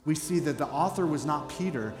We see that the author was not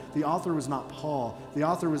Peter, the author was not Paul, the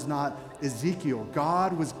author was not Ezekiel.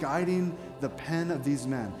 God was guiding the pen of these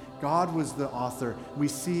men. God was the author. We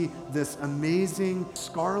see this amazing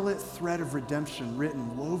scarlet thread of redemption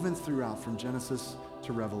written, woven throughout from Genesis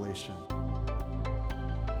to Revelation.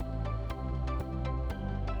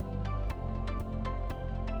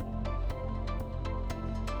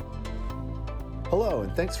 Hello,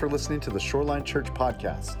 and thanks for listening to the Shoreline Church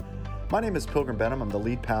podcast. My name is Pilgrim Benham. I'm the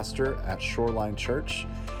lead pastor at Shoreline Church,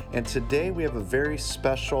 and today we have a very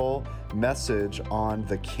special message on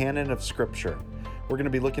the canon of Scripture. We're going to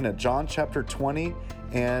be looking at John chapter 20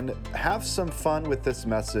 and have some fun with this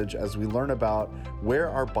message as we learn about where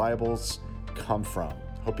our Bibles come from.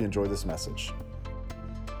 Hope you enjoy this message.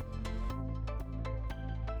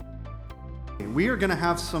 We are going to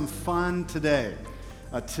have some fun today.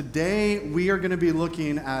 Today we are going to be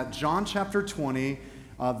looking at John chapter 20,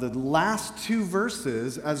 the last two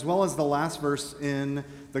verses, as well as the last verse in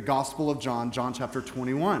the Gospel of John, John chapter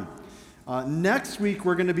 21. Next week,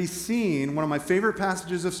 we're going to be seeing one of my favorite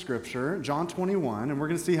passages of Scripture, John 21, and we're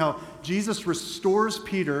going to see how Jesus restores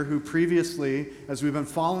Peter, who previously, as we've been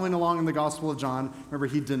following along in the Gospel of John, remember,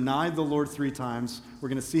 he denied the Lord 3 times. We're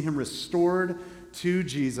going to see him restored to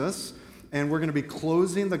Jesus, and we're going to be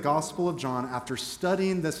closing the Gospel of John after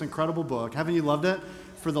studying this incredible book. Haven't you loved it?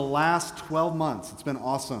 For the last 12 months. It's been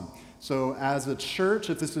awesome. So as a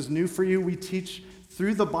church, if this is new for you, we teach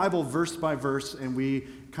through the Bible verse by verse, and we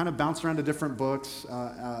kind of bounce around to different books,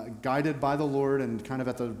 guided by the Lord and kind of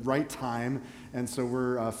at the right time. And so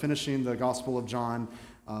we're finishing the Gospel of John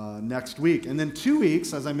next week. And then 2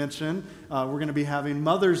 weeks, as I mentioned, we're going to be having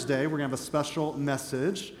Mother's Day. We're going to have a special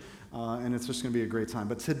message. And it's just going to be a great time.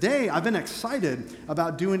 But today, I've been excited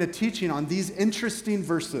about doing a teaching on these interesting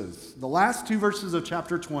verses, the last 2 verses of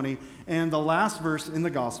chapter 20 and the last verse in the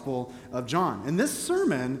Gospel of John. And this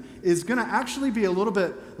sermon is going to actually be a little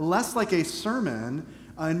bit less like a sermon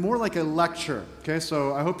and more like a lecture. Okay,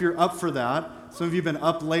 so I hope you're up for that. Some of you have been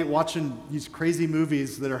up late watching these crazy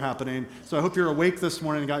movies that are happening. So I hope you're awake this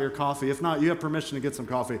morning and got your coffee. If not, you have permission to get some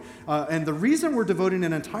coffee. And the reason we're devoting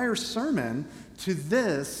an entire sermon to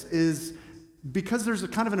this is because there's a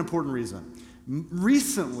kind of an important reason.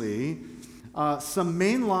 Recently, some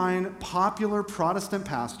mainline popular Protestant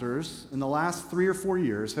pastors in the last 3 or 4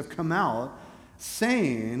 years have come out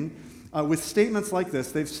saying, with statements like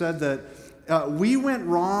this, they've said that we went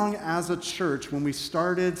wrong as a church when we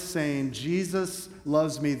started saying, Jesus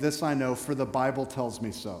loves me, this I know, for the Bible tells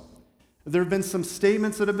me so. There have been some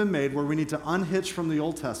statements that have been made where we need to unhitch from the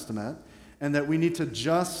Old Testament and that we need to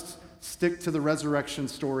just stick to the resurrection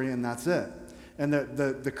story and that's it. And that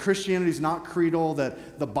the Christianity is not creedal,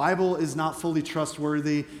 that the Bible is not fully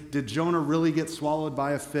trustworthy. Did Jonah really get swallowed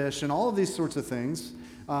by a fish? And all of these sorts of things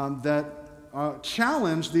that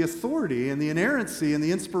challenge the authority and the inerrancy and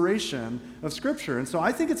the inspiration of Scripture. And so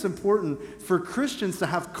I think it's important for Christians to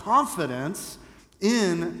have confidence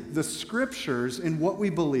in the Scriptures, in what we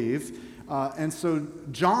believe. And so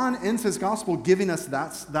John ends his gospel giving us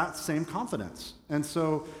that same confidence. And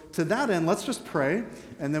so to that end, let's just pray,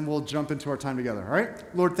 and then we'll jump into our time together. All right?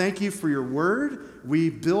 Lord, thank you for your word. We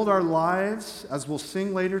build our lives, as we'll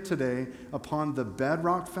sing later today, upon the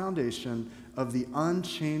bedrock foundation of the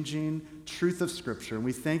unchanging truth of Scripture. And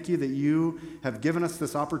we thank you that you have given us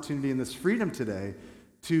this opportunity and this freedom today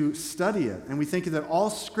to study it. And we thank you that all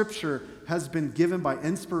Scripture has been given by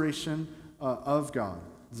inspiration of God,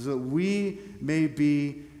 so that we may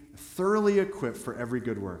be thoroughly equipped for every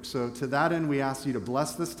good work. So to that end, we ask you to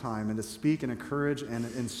bless this time and to speak and encourage and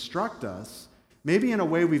instruct us, maybe in a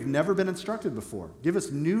way we've never been instructed before. Give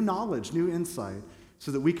us new knowledge, new insight,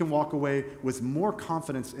 so that we can walk away with more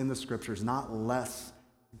confidence in the Scriptures, not less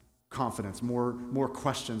confidence, more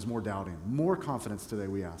questions, more doubting. More confidence today,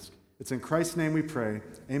 we ask. It's in Christ's name we pray.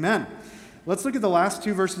 Amen. Let's look at the last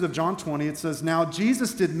 2 verses of John 20. It says, "Now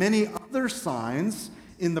Jesus did many other signs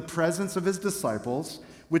in the presence of his disciples,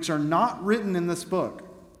 which are not written in this book.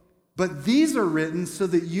 But these are written so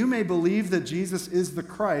that you may believe that Jesus is the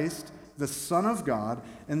Christ, the Son of God,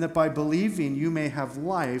 and that by believing you may have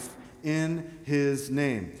life in his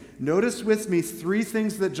name." Notice with me 3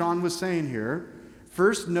 things that John was saying here.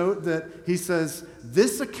 First, note that he says,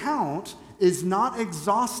 this account is not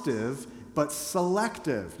exhaustive, but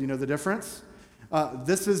selective. Do you know the difference?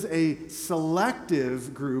 This is a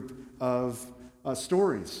selective group of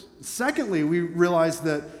stories. Secondly, we realize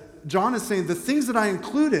that John is saying the things that I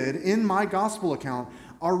included in my gospel account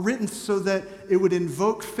are written so that it would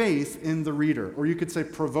invoke faith in the reader, or you could say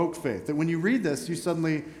provoke faith, that when you read this, you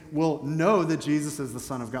suddenly will know that Jesus is the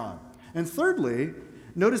Son of God. And thirdly,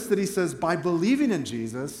 notice that he says, by believing in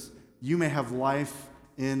Jesus, you may have life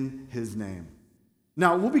in his name.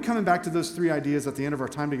 Now, we'll be coming back to those three ideas at the end of our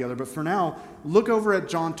time together, but for now, look over at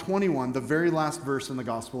John 21, the very last verse in the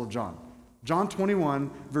Gospel of John. John 21,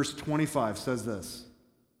 verse 25 says this: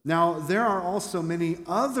 "Now there are also many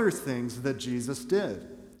other things that Jesus did.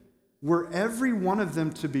 Were every one of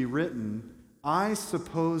them to be written, I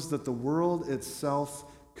suppose that the world itself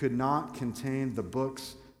could not contain the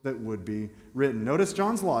books that would be written." Notice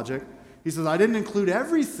John's logic. He says, I didn't include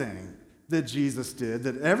everything that Jesus did,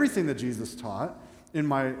 that everything that Jesus taught in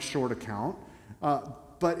my short account.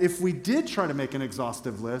 But if we did try to make an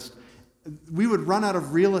exhaustive list, we would run out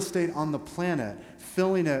of real estate on the planet,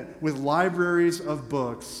 filling it with libraries of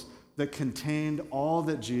books that contained all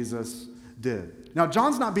that Jesus did. Now,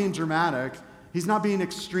 John's not being dramatic. He's not being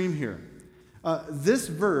extreme here. This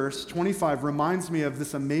verse, 25, reminds me of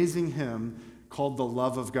this amazing hymn called "The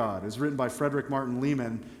Love of God." It's written by Frederick Martin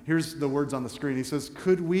Lehman. Here's the words on the screen. He says,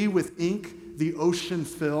 "Could we with ink the ocean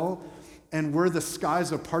fill, and were the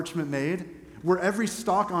skies of parchment made? Were every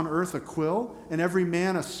stalk on earth a quill, and every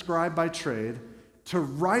man a scribe by trade? To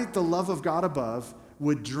write the love of God above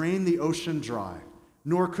would drain the ocean dry,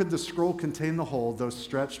 nor could the scroll contain the whole, though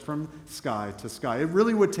stretched from sky to sky." It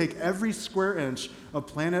really would take every square inch of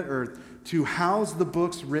planet Earth to house the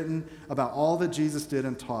books written about all that Jesus did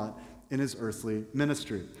and taught in his earthly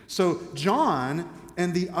ministry. So John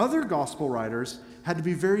and the other gospel writers had to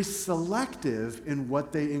be very selective in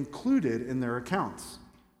what they included in their accounts.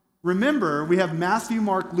 Remember, we have Matthew,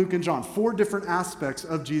 Mark, Luke, and John, 4 different aspects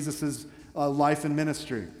of Jesus' life and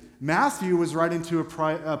ministry. Matthew was writing to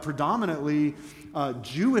a predominantly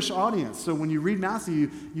Jewish audience. So when you read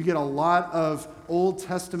Matthew, you get a lot of Old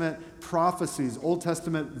Testament prophecies, Old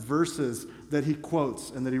Testament verses that he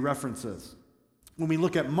quotes and that he references. When we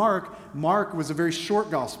look at Mark, Mark was a very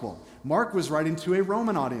short gospel. Mark was writing to a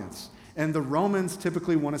Roman audience, and the Romans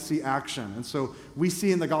typically want to see action. And so we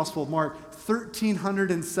see in the Gospel of Mark,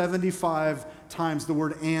 1,375 times the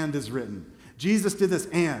word "and" is written. Jesus did this,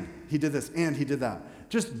 and he did this, and he did that.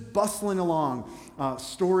 Just bustling along,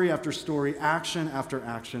 story after story, action after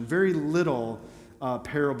action. Very little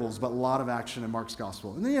parables, but a lot of action in Mark's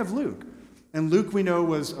Gospel. And then you have Luke. And Luke, we know,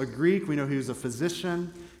 was a Greek. We know he was a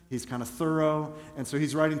physician. He's kind of thorough, and so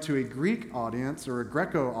he's writing to a Greek audience or a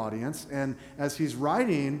Greco audience, and as he's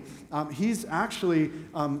writing, he's actually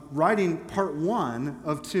writing part 1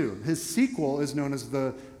 of 2. His sequel is known as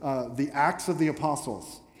the Acts of the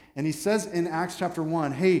Apostles, and he says in Acts chapter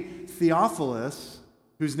 1, "Hey, Theophilus,"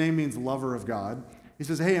 whose name means lover of God, he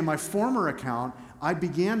says, "Hey, in my former account, I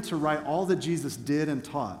began to write all that Jesus did and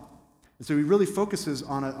taught." And so he really focuses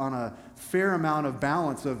on a fair amount of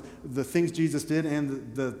balance of the things Jesus did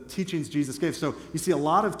and the teachings Jesus gave. So you see a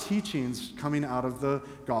lot of teachings coming out of the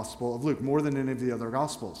Gospel of Luke, more than any of the other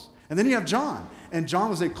Gospels. And then you have John. And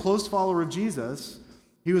John was a close follower of Jesus.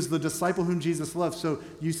 He was the disciple whom Jesus loved. So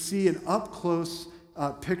you see an up-close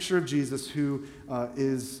picture of Jesus who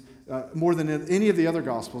is, more than any of the other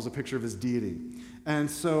Gospels, a picture of his deity.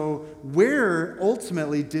 And so where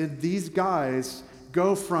ultimately did these guys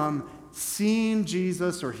go from seeing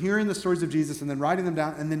Jesus or hearing the stories of Jesus and then writing them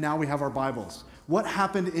down, and then now we have our Bibles? What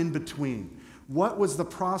happened in between? What was the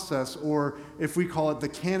process, or if we call it the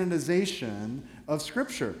canonization of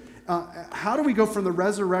Scripture? How do we go from the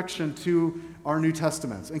resurrection to our New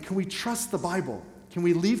Testaments? And can we trust the Bible? Can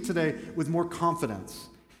we leave today with more confidence?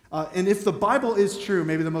 And if the Bible is true,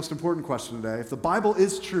 maybe the most important question today, if the Bible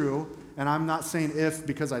is true, and I'm not saying if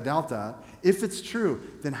because I doubt that, if it's true,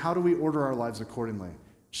 then how do we order our lives accordingly?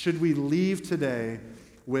 Should we leave today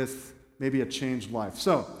with maybe a changed life?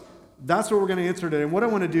 So that's what we're going to answer today. And what I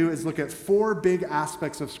want to do is look at 4 big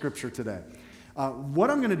aspects of Scripture today. What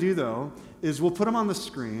I'm going to do, though, is we'll put them on the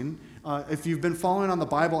screen. If you've been following on the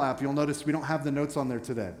Bible app, you'll notice we don't have the notes on there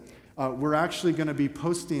today. We're actually going to be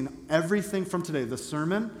posting everything from today, the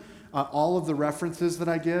sermon, all of the references that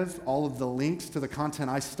I give, all of the links to the content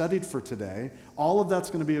I studied for today, all of that's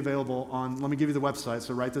going to be available on, let me give you the website,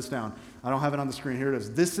 so write this down. I don't have it on the screen. Here it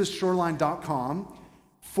is.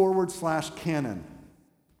 thisisshoreline.com/canon.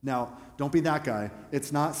 Now, don't be that guy.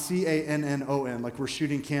 It's not C-A-N-N-O-N, like we're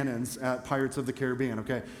shooting cannons at Pirates of the Caribbean,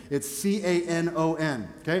 okay? It's C-A-N-O-N,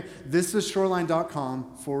 okay?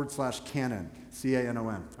 thisisshoreline.com/canon,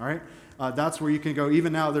 C-A-N-O-N, all right? That's where you can go.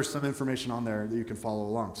 Even now, there's some information on there that you can follow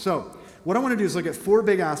along. So what I want to do is look at 4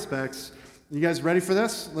 big aspects. You guys ready for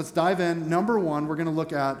this? Let's dive in. Number 1, we're going to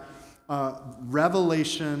look at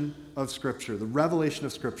revelation of Scripture, the revelation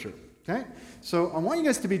of Scripture, okay? So I want you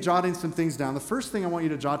guys to be jotting some things down. The first thing I want you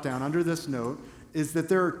to jot down under this note is that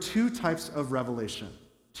there are 2 types of revelation.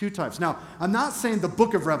 2 types. Now, I'm not saying the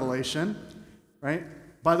book of Revelation, right?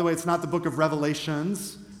 By the way, it's not the book of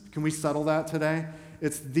Revelations. Can we settle that today?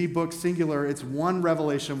 It's the book singular. It's one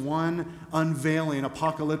revelation, one unveiling,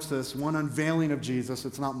 apocalypsis, one unveiling of Jesus.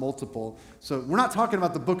 It's not multiple. So we're not talking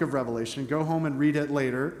about the book of Revelation. Go home and read it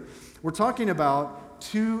later. We're talking about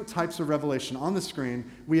two types of revelation. On the screen,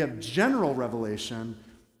 we have general revelation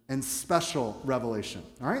and special revelation.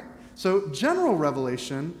 All right? So general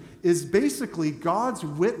revelation is basically God's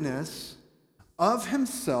witness of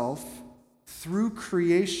himself through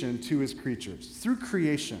creation to his creatures. Through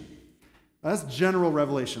creation. That's general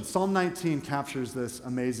revelation. Psalm 19 captures this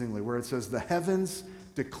amazingly, where it says, "The heavens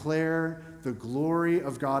declare the glory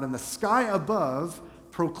of God, and the sky above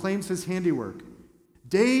proclaims his handiwork.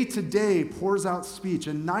 Day to day pours out speech,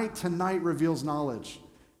 and night to night reveals knowledge.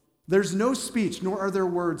 There's no speech, nor are there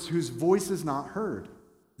words whose voice is not heard.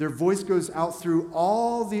 Their voice goes out through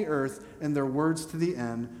all the earth, and their words to the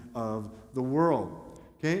end of the world."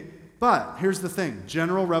 Okay? But here's the thing.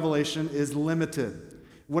 General revelation is limited.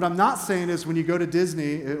 What I'm not saying is when you go to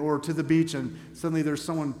Disney or to the beach and suddenly there's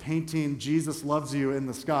someone painting "Jesus loves you" in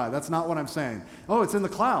the sky. That's not what I'm saying. Oh, it's in the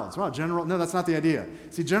clouds. Wow, no, that's not the idea.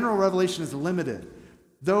 See, general revelation is limited.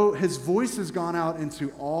 Though his voice has gone out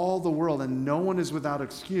into all the world and no one is without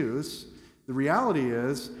excuse, the reality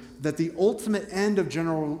is that the ultimate end of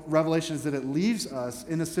general revelation is that it leaves us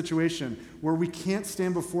in a situation where we can't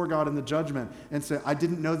stand before God in the judgment and say, "I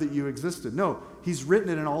didn't know that you existed." No, he's written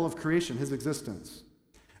it in all of creation, his existence.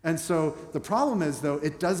 And so the problem is, though,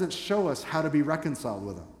 it doesn't show us how to be reconciled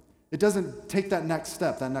with him. It doesn't take that next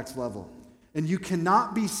step, that next level. And you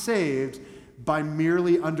cannot be saved by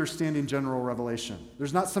merely understanding general revelation.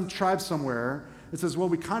 There's not some tribe somewhere that says, "Well,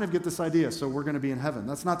 we kind of get this idea, so we're going to be in heaven."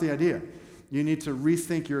 That's not the idea. You need to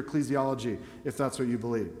rethink your ecclesiology if that's what you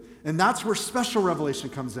believe. And that's where special revelation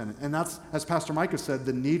comes in. And that's, as Pastor Micah said,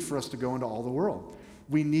 the need for us to go into all the world.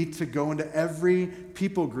 We need to go into every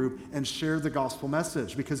people group and share the gospel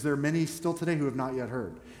message because there are many still today who have not yet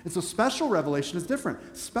heard. And so special revelation is different.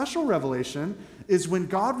 Special revelation is when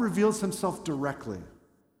God reveals himself directly.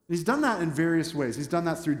 He's done that in various ways. He's done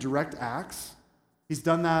that through direct acts. He's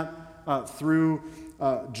done that through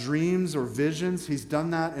dreams or visions. He's done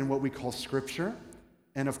that in what we call Scripture.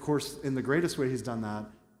 And of course, in the greatest way, he's done that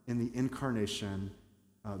in the incarnation,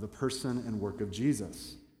 the person and work of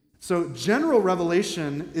Jesus. So general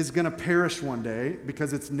revelation is going to perish one day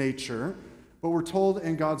because it's nature, but we're told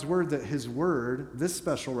in God's word that his word, this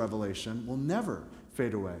special revelation, will never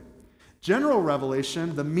fade away. General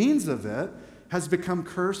revelation, the means of it, has become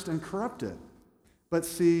cursed and corrupted. But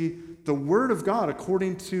see, the word of God,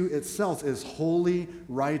 according to itself, is holy,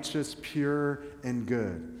 righteous, pure, and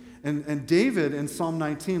good. And David in Psalm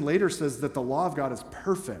 19 later says that the law of God is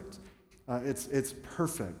perfect. It's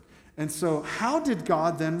perfect. And so how did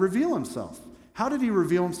God then reveal himself? How did he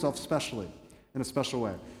reveal himself specially, in a special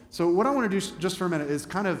way? So what I want to do just for a minute is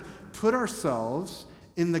kind of put ourselves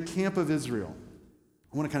in the camp of Israel.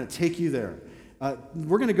 I want to kind of take you there.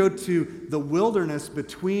 We're going to go to the wilderness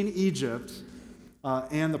between Egypt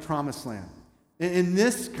and the Promised Land. In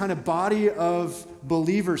this kind of body of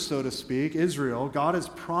believers, so to speak, Israel, God has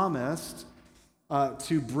promised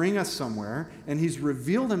to bring us somewhere, and he's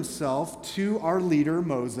revealed himself to our leader,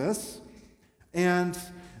 Moses, and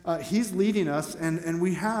he's leading us, and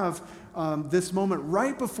we have this moment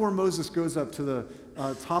right before Moses goes up to the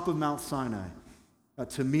top of Mount Sinai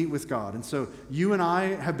to meet with God. And so you and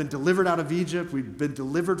I have been delivered out of Egypt. We've been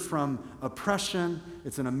delivered from oppression.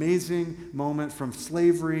 It's an amazing moment from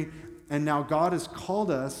slavery, and now God has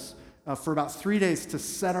called us for about 3 days to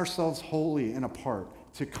set ourselves holy and apart,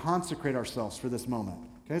 to consecrate ourselves for this moment.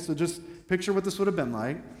 Okay, so just picture what this would have been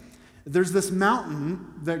like. There's this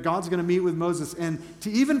mountain that God's going to meet with Moses, and to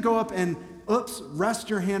even go up and, rest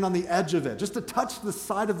your hand on the edge of it, just to touch the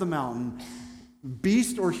side of the mountain,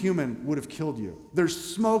 beast or human would have killed you. There's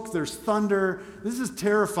smoke, there's thunder. This is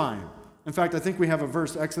terrifying. In fact, I think we have a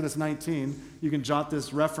verse, Exodus 19. You can jot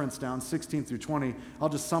this reference down, 16 through 20. I'll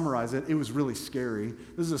just summarize it. It was really scary.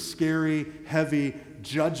 This is a scary, heavy,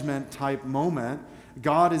 judgment-type moment.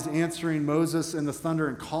 God is answering Moses in the thunder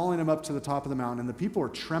and calling him up to the top of the mountain, and the people are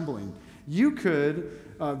trembling. You could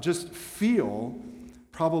just feel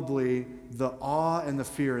probably the awe and the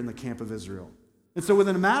fear in the camp of Israel. And so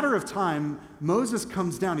within a matter of time, Moses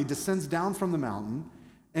comes down. He descends down from the mountain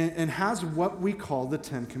and has what we call the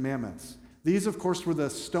Ten Commandments. These, of course, were the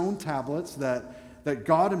stone tablets that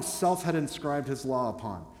God himself had inscribed his law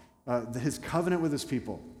upon, his covenant with his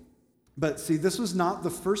people. But see, this was not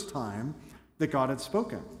the first time that God had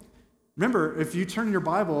spoken. Remember, if you turn your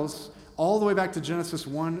Bibles all the way back to Genesis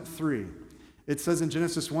 1:3, it says in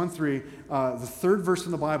Genesis 1:3, the third verse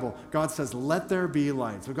in the Bible, God says, "Let there be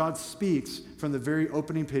light." So God speaks from the very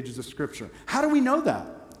opening pages of Scripture. How do we know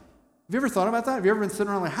that? Have you ever thought about that? Have you ever been sitting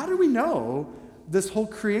around like, how do we know this whole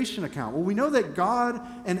creation account? Well, we know that God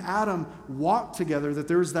and Adam walked together, that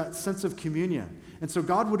there was that sense of communion. And so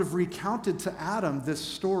God would have recounted to Adam this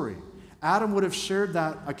story. Adam would have shared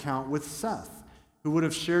that account with Seth, who would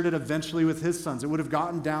have shared it eventually with his sons. It would have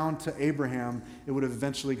gotten down to Abraham. It would have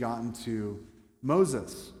eventually gotten to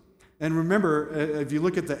Moses. And remember, if you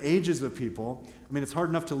look at the ages of people, I mean, it's hard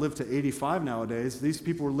enough to live to 85 nowadays. These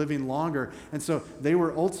people were living longer. And so they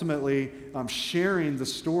were ultimately sharing the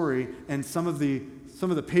story, and some of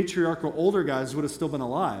the patriarchal older guys would have still been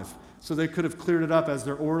alive. So they could have cleared it up as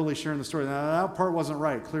they're orally sharing the story. Now, that part wasn't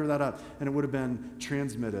right. Clear that up. And it would have been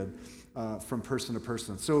transmitted from person to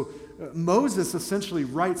person. So Moses essentially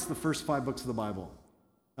writes the first 5 books of the Bible.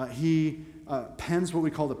 He pens what we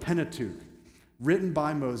call the Pentateuch, written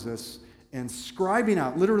by Moses, and scribing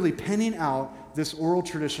out, literally penning out this oral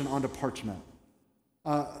tradition onto parchment.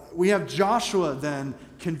 We have Joshua then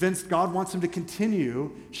convinced God wants him to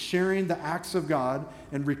continue sharing the acts of God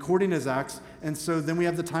and recording his acts. And so then we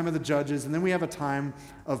have the time of the judges, and then we have a time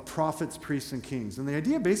of prophets, priests, and kings. And the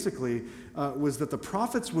idea basically was that the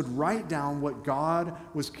prophets would write down what God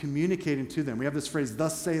was communicating to them. We have this phrase,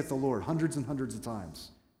 thus saith the Lord, hundreds and hundreds of times.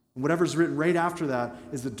 And whatever's written right after that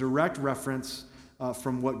is a direct reference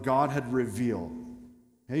from what God had revealed.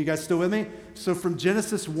 Hey, you guys still with me? So from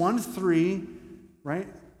Genesis 1:3, right,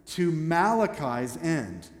 to Malachi's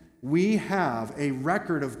end, we have a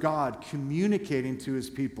record of God communicating to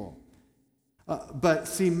his people. But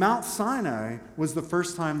see, Mount Sinai was the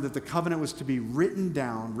first time that the covenant was to be written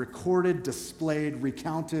down, recorded, displayed,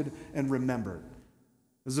 recounted, and remembered.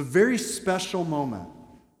 It was a very special moment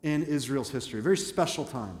in Israel's history, a very special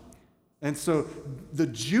time. And so the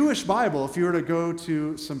Jewish Bible, if you were to go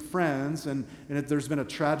to some friends, and there's been a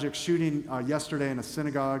tragic shooting yesterday in a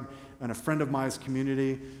synagogue in a friend of mine's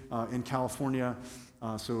community in California,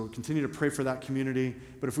 so continue to pray for that community.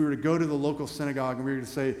 But if we were to go to the local synagogue and we were to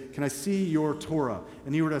say, can I see your Torah?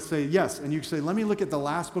 And you were to say, yes. And you say, let me look at the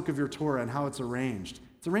last book of your Torah and how it's arranged.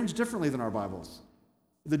 It's arranged differently than our Bibles.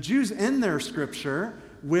 The Jews end their scripture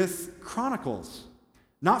with Chronicles.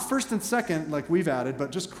 Not first and second like we've added,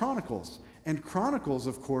 but just Chronicles. And Chronicles,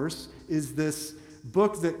 of course, is this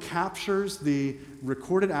book that captures the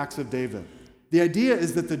recorded acts of David. The idea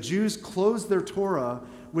is that the Jews close their Torah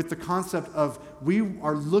with the concept of we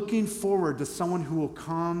are looking forward to someone who will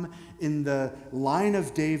come in the line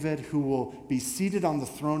of David, who will be seated on the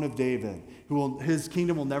throne of David, his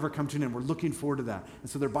kingdom will never come to an end. We're looking forward to that. And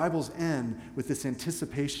so their Bibles end with this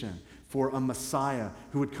anticipation for a Messiah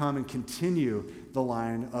who would come and continue the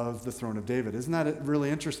line of the throne of David. Isn't that really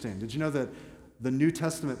interesting? Did you know that the New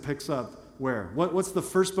Testament picks up where? What's the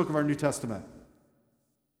first book of our New Testament?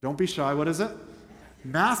 Don't be shy. What is it?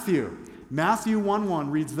 Matthew. Matthew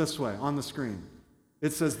 1:1 reads this way on the screen.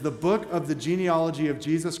 It says, the book of the genealogy of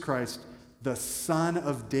Jesus Christ, the son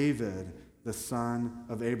of David, the son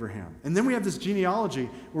of Abraham. And then we have this genealogy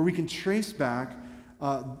where we can trace back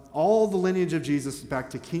all the lineage of Jesus back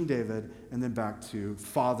to King David and then back to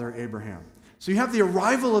Father Abraham. So you have the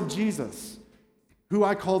arrival of Jesus, who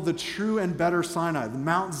I call the true and better Sinai, the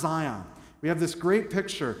Mount Zion. We have this great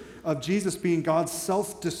picture of Jesus being God's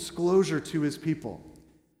self-disclosure to his people.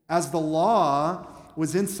 As the law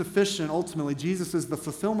was insufficient, ultimately, Jesus is the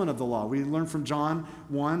fulfillment of the law. We learn from John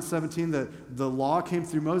 1:17 that the law came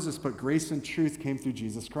through Moses, but grace and truth came through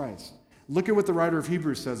Jesus Christ. Look at what the writer of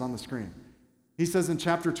Hebrews says on the screen. He says in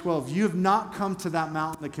chapter 12, you have not come to that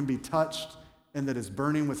mountain that can be touched and that is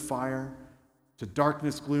burning with fire, to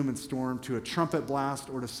darkness, gloom, and storm, to a trumpet blast,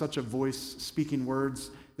 or to such a voice speaking words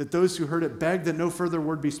that those who heard it begged that no further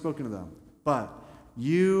word be spoken to them. But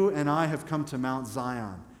you and I have come to Mount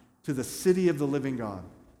Zion, to the city of the living God,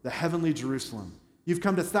 the heavenly Jerusalem. You've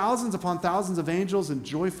come to thousands upon thousands of angels in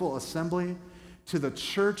joyful assembly, to the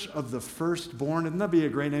church of the firstborn. Wouldn't that be a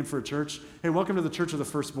great name for a church? Hey, welcome to the church of the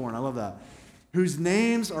firstborn. I love that. Whose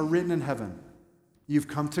names are written in heaven. You've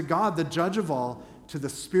come to God, the judge of all, to the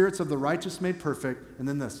spirits of the righteous made perfect, and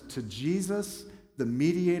then this, to Jesus, the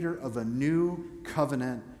mediator of a new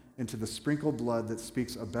covenant, and to the sprinkled blood that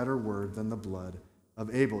speaks a better word than the blood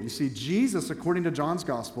of Abel. You see, Jesus, according to John's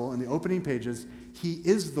gospel, in the opening pages, he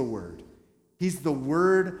is the Word. He's the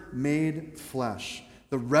Word made flesh.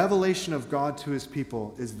 The revelation of God to his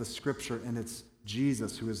people is the scripture, and it's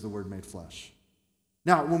Jesus who is the Word made flesh.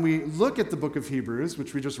 Now, when we look at the book of Hebrews,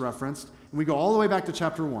 which we just referenced, and we go all the way back to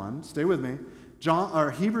chapter 1, stay with me,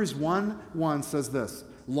 Hebrews 1:1 says this,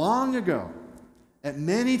 long ago, at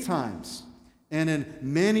many times, and in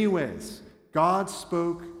many ways, God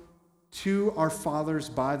spoke to our fathers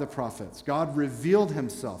by the prophets. God revealed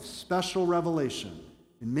himself, special revelation,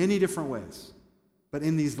 in many different ways. But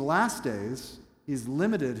in these last days, he's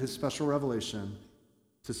limited his special revelation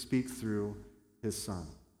to speak through his Son.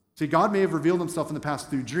 See, God may have revealed himself in the past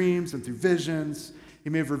through dreams and through visions. He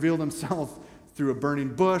may have revealed himself through a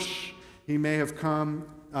burning bush. He may have come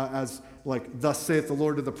as like, thus saith the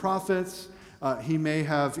Lord to the prophets. He may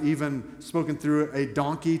have even spoken through a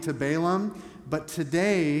donkey to Balaam. But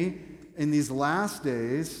today, in these last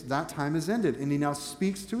days, that time is ended. And he now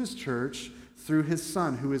speaks to his church through his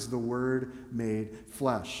Son, who is the Word made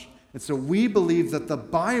flesh. And so we believe that the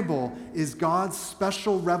Bible is God's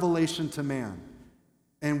special revelation to man.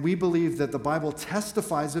 And we believe that the Bible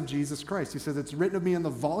testifies of Jesus Christ. He says, it's written of me in the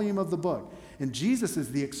volume of the book. And Jesus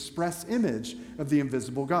is the express image of the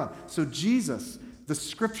invisible God. So Jesus, the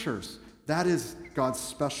Scriptures, that is God's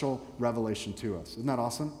special revelation to us. Isn't that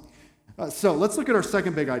awesome? So let's look at our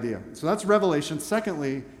second big idea. So that's revelation.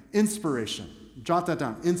 Secondly, inspiration. Jot that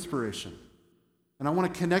down, inspiration. And I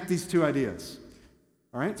want to connect these two ideas.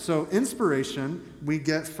 All right, so inspiration we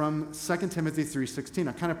get from 2 Timothy 3:16.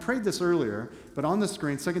 I kind of prayed this earlier, but on the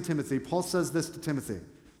screen, 2 Timothy, Paul says this to Timothy.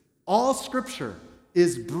 All Scripture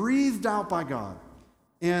is breathed out by God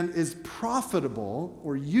and is profitable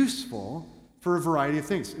or useful for a variety of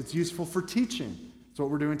things. It's useful for teaching. That's what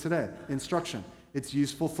we're doing today, instruction. It's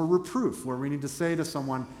useful for reproof, where we need to say to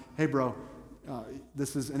someone, hey, bro,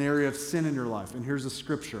 this is an area of sin in your life, and here's a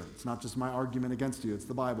scripture. It's not just my argument against you, it's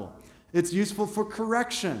the Bible. It's useful for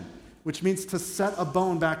correction, which means to set a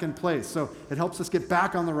bone back in place. So it helps us get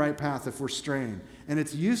back on the right path if we're straying. And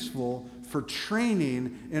it's useful for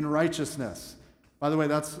training in righteousness. By the way,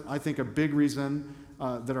 that's, I think, a big reason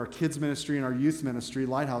that our kids ministry and our youth ministry,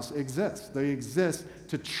 Lighthouse, exists. They exist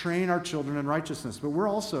to train our children in righteousness, but we're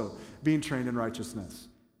also being trained in righteousness.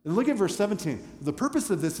 And look at verse 17. The purpose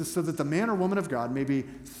of this is so that the man or woman of God may be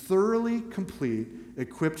thoroughly complete,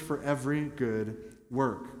 equipped for every good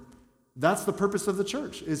work. That's the purpose of the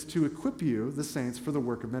church, is to equip you, the saints, for the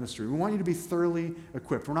work of ministry. We want you to be thoroughly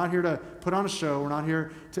equipped. We're not here to put on a show. We're not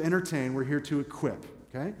here to entertain. We're here to equip,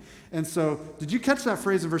 okay? And so, did you catch that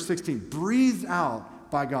phrase in verse 16? Breathed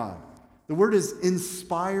out by God. The word is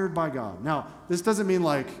inspired by God. Now, this doesn't mean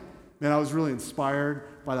like, man, I was really inspired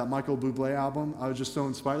by that Michael Bublé album. I was just so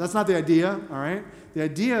inspired. That's not the idea, all right? The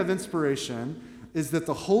idea of inspiration is that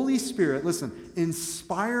the Holy Spirit, listen,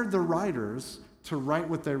 inspired the writers to write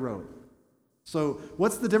what they wrote. So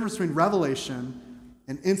what's the difference between revelation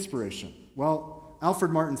and inspiration? Well,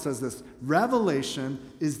 Alfred Martin says this: revelation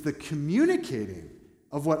is the communicating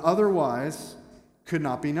of what otherwise could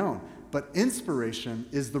not be known. But inspiration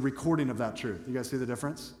is the recording of that truth. You guys see the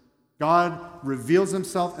difference? God reveals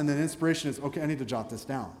himself, and then inspiration is, okay, I need to jot this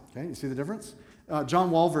down. Okay, you see the difference?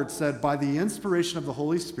 John Walvoord said, by the inspiration of the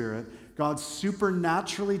Holy Spirit, God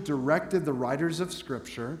supernaturally directed the writers of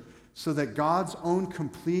Scripture so that God's own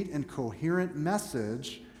complete and coherent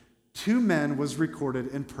message to men was recorded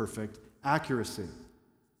in perfect accuracy.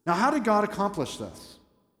 Now, how did God accomplish this?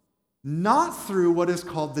 Not through what is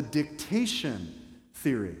called the dictation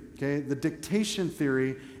theory. Okay, the dictation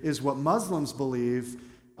theory is what Muslims believe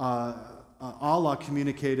Allah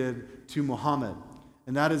communicated to Muhammad.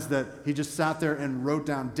 And that is that he just sat there and wrote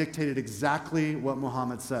down, dictated exactly what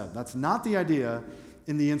Muhammad said. That's not the idea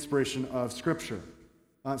in the inspiration of Scripture.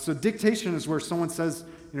 So dictation is where someone says,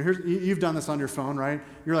 you've done this on your phone, right?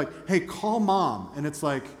 You're like, hey, call mom. And it's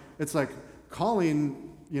like calling,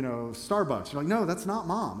 Starbucks. You're like, no, that's not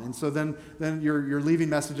mom. And so then you're leaving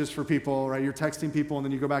messages for people, right? You're texting people, and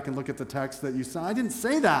then you go back and look at the text that you sent. I didn't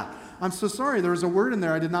say that. I'm so sorry. There was a word in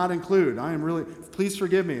there I did not include. I am really, please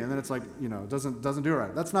forgive me. And then it's like, it doesn't do it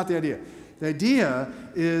right. That's not the idea. The idea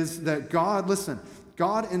is that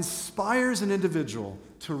God inspires an individual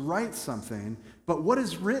to write something, but what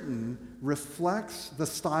is written reflects the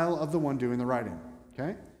style of the one doing the writing,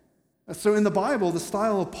 okay? So in the Bible, the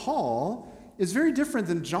style of Paul is very different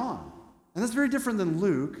than John, and that's very different than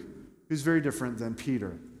Luke, who's very different than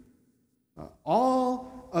Peter.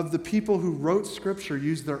 All of the people who wrote Scripture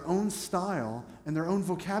used their own style and their own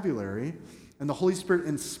vocabulary, and the Holy Spirit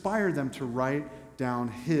inspired them to write down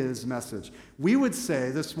his message. We would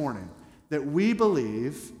say this morning that we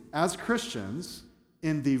believe, as Christians,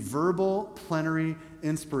 in the verbal plenary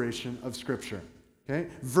inspiration of Scripture. Okay?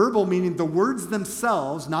 Verbal meaning the words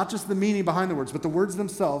themselves, not just the meaning behind the words, but the words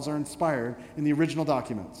themselves are inspired in the original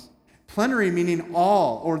documents. Plenary meaning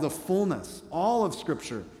all, or the fullness. All of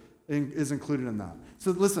Scripture is included in that. So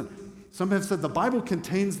listen, some have said the Bible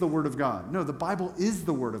contains the Word of God. No, the Bible is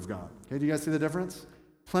the Word of God. Okay, do you guys see the difference?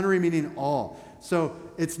 Plenary meaning all. So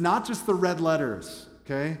it's not just the red letters,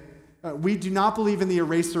 okay? We do not believe in the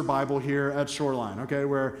eraser Bible here at Shoreline, okay,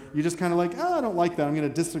 where you just kind of like, oh, I don't like that. I'm going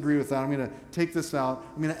to disagree with that. I'm going to take this out.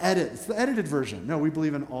 I'm going to edit. It's the edited version. No, we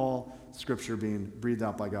believe in all Scripture being breathed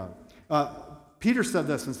out by God. Peter said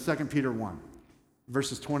this in 2 Peter 1,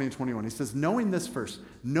 verses 20 and 21. He says, knowing this first,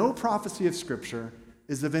 no prophecy of Scripture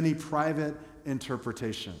is of any private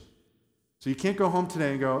interpretation. So you can't go home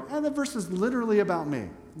today and go, that verse is literally about me.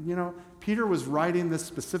 You know, Peter was writing this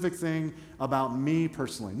specific thing about me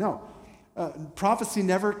personally. No, prophecy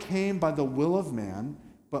never came by the will of man,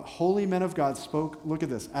 but holy men of God spoke, look at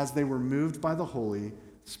this, as they were moved by the Holy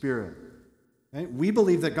Spirit. Okay? We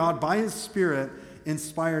believe that God, by his Spirit,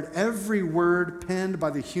 inspired every word penned by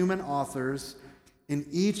the human authors in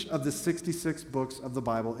each of the 66 books of the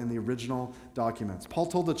Bible in the original documents. Paul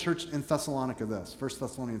told the church in Thessalonica this, 1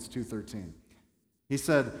 Thessalonians 2:13. He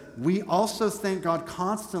said, we also thank God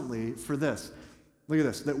constantly for this. Look at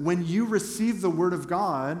this, that when you received the word of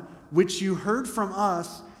God, which you heard from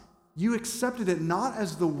us, you accepted it not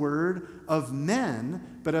as the word of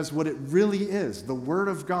men, but as what it really is, the word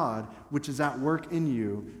of God, which is at work in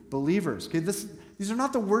you, believers. Okay, these are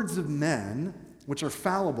not the words of men, which are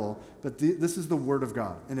fallible, but this is the word of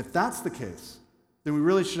God. And if that's the case, then we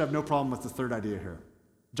really should have no problem with the third idea here.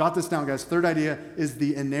 Jot this down, guys. Third idea is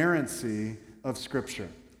the inerrancy of Scripture.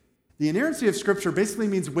 The inerrancy of Scripture basically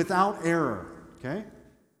means without error, okay?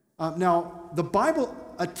 Now, the Bible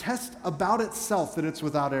attests about itself that it's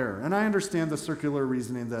without error. And I understand the circular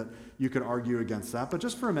reasoning that you could argue against that, but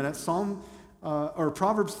just for a minute,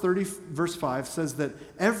 Proverbs 30, verse 5 says that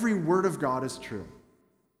every word of God is true.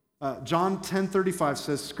 John 10:35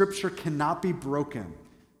 says, Scripture cannot be broken.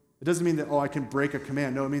 It doesn't mean that, I can break a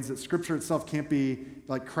command. No, it means that Scripture itself can't be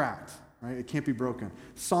like cracked, right? It can't be broken.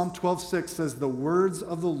 Psalm 12:6 says, the words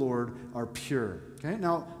of the Lord are pure. Okay,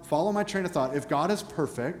 now follow my train of thought. If God is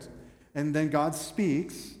perfect, and then God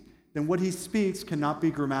speaks, then what he speaks cannot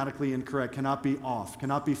be grammatically incorrect, cannot be off,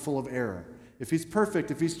 cannot be full of error. If he's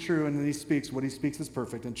perfect, if he's true, and then he speaks, what he speaks is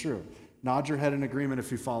perfect and true. Nod your head in agreement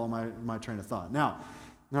if you follow my train of thought. Now,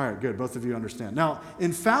 all right, good. Both of you understand. Now,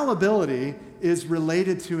 infallibility is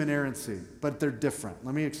related to inerrancy, but they're different.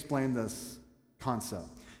 Let me explain this concept.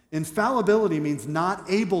 Infallibility means not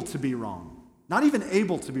able to be wrong. Not even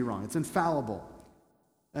able to be wrong. It's infallible.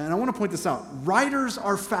 And I want to point this out. Writers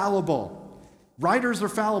are fallible. Writers are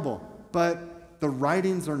fallible, but the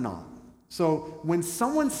writings are not. So when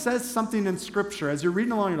someone says something in Scripture, as you're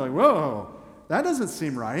reading along, you're like, whoa, that doesn't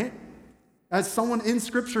seem right. As someone in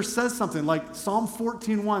Scripture says something, like Psalm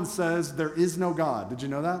 14:1 says, there is no God. Did you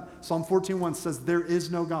know that? Psalm 14:1 says, there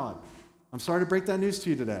is no God. I'm sorry to break that news to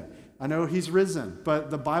you today. I know he's risen,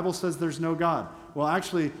 but the Bible says there's no God. Well,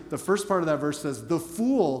 actually, the first part of that verse says, the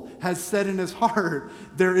fool has said in his heart,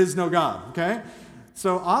 there is no God, okay?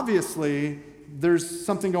 So obviously, there's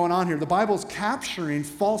something going on here. The Bible's capturing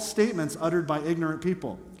false statements uttered by ignorant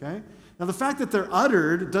people, okay? Now, the fact that they're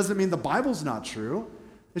uttered doesn't mean the Bible's not true.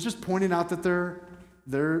 It's just pointing out that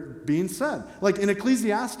they're being said. Like in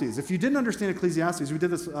Ecclesiastes, if you didn't understand Ecclesiastes, we did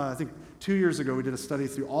this, I think 2 years ago, we did a study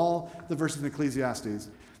through all the verses in Ecclesiastes.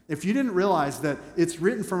 If you didn't realize that it's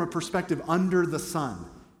written from a perspective under the sun,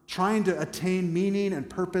 trying to attain meaning and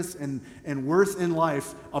purpose and worth in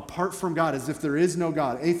life apart from God, as if there is no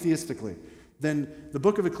God, atheistically, then the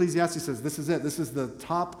book of Ecclesiastes says this is it. This is the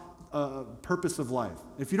top purpose of life.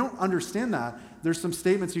 If you don't understand that, there's some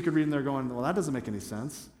statements you could read in there going, well, that doesn't make any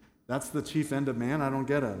sense. That's the chief end of man. I don't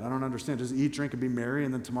get it. I don't understand. Just eat, drink, and be merry,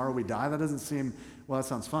 and then tomorrow we die? That doesn't seem, well, that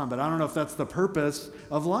sounds fun, but I don't know if that's the purpose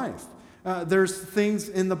of life. There's things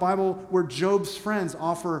in the Bible where Job's friends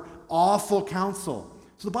offer awful counsel.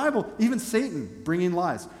 So the Bible, even Satan, bringing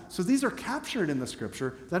lies. So these are captured in the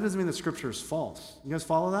Scripture. That doesn't mean the Scripture is false. You guys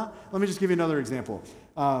follow that? Let me just give you another example.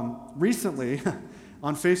 Recently,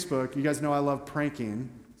 on Facebook, you guys know I love pranking,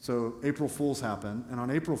 so April Fools happened, and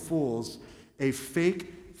on April Fools, a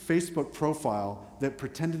fake Facebook profile that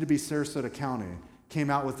pretended to be Sarasota County came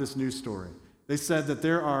out with this news story. They said that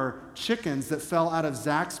there are chickens that fell out of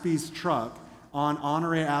Zaxby's truck on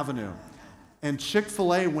Honore Avenue, and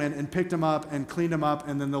Chick-fil-A went and picked them up and cleaned them up,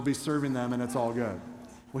 and then they'll be serving them, and it's all good.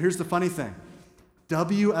 Well, here's the funny thing.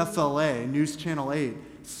 WFLA, News Channel 8,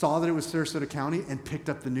 saw that it was Sarasota County and picked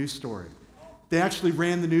up the news story. They actually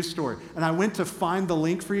ran the news story. And I went to find the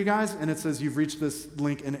link for you guys, and it says you've reached this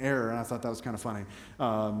link in error, and I thought that was kind of funny.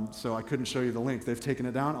 So I couldn't show you the link. They've taken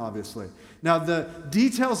it down, obviously. Now, the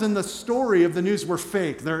details in the story of the news were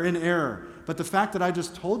fake. They're in error. But the fact that I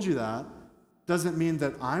just told you that doesn't mean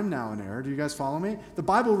that I'm now in error. Do you guys follow me? The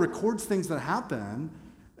Bible records things that happen,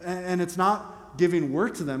 and it's not giving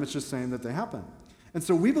work to them. It's just saying that they happen. And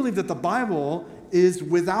so we believe that the Bible is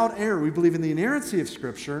without error. We believe in the inerrancy of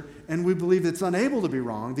Scripture, and we believe it's unable to be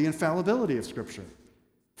wrong, the infallibility of Scripture.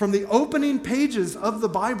 From the opening pages of the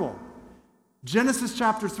Bible, Genesis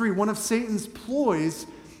chapter 3, one of Satan's ploys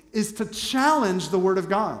is to challenge the Word of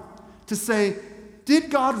God, to say, did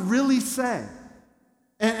God really say?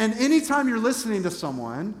 And anytime you're listening to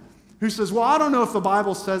someone who says, well, I don't know if the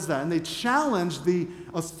Bible says that, and they challenge the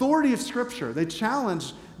authority of Scripture, they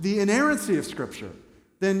challenge the inerrancy of Scripture,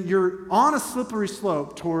 then you're on a slippery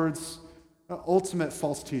slope towards ultimate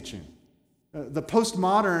false teaching. The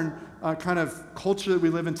postmodern kind of culture that we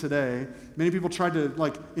live in today, many people try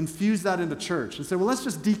to infuse that into church and say, well, let's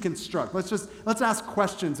just deconstruct. Let's ask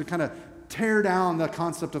questions and kind of tear down the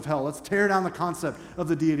concept of hell. Let's tear down the concept of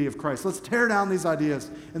the deity of Christ. Let's tear down these ideas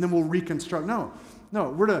and then we'll reconstruct. No,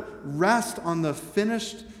 we're to rest on the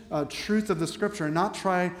finished truth of the Scripture and not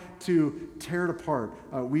try to tear it apart.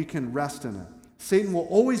 We can rest in it. Satan will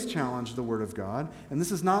always challenge the Word of God, and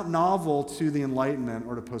this is not novel to the Enlightenment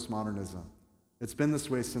or to postmodernism. It's been this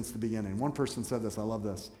way since the beginning. One person said this, I love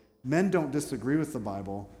this. Men don't disagree with the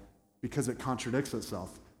Bible because it contradicts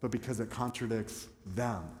itself, but because it contradicts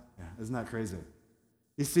them. Yeah, isn't that crazy?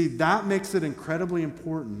 You see, that makes it incredibly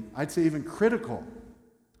important, I'd say even critical,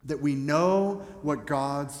 that we know what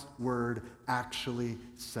God's Word actually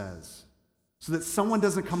says. So that someone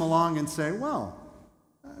doesn't come along and say, well,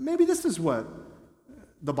 maybe this is what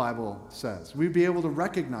the Bible says. We'd be able to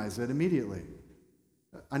recognize it immediately.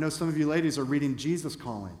 I know some of you ladies are reading Jesus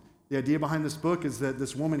Calling. The idea behind this book is that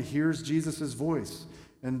this woman hears Jesus' voice.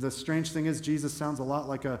 And the strange thing is Jesus sounds a lot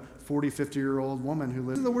like a 40, 50-year-old woman who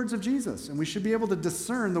lives in the words of Jesus. And we should be able to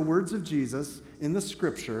discern the words of Jesus in the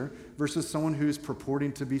Scripture versus someone who's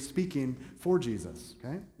purporting to be speaking for Jesus.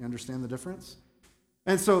 Okay? You understand the difference?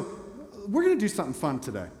 And so we're going to do something fun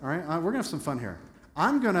today. All right? We're going to have some fun here.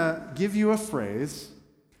 I'm going to give you a phrase,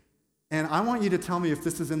 and I want you to tell me if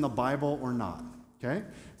this is in the Bible or not. Okay?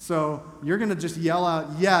 So you're going to just yell out,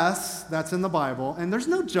 yes, that's in the Bible. And there's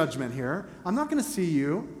no judgment here. I'm not going to see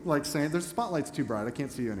you saying, the spotlight's too bright. I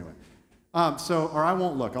can't see you anyway. Or I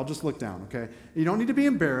won't look. I'll just look down, okay? You don't need to be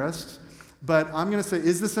embarrassed, but I'm going to say,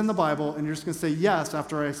 is this in the Bible? And you're just going to say yes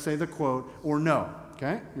after I say the quote or no.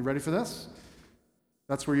 Okay? You ready for this?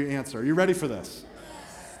 That's where you answer. Are you ready for this?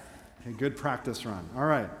 Okay, good practice run. All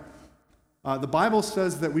right. The Bible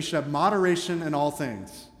says that we should have moderation in all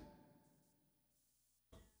things.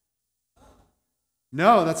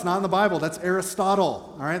 No, that's not in the Bible. That's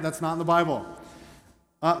Aristotle. All right, that's not in the Bible.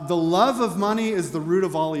 The love of money is the root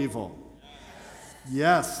of all evil.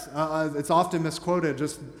 Yes, it's often misquoted.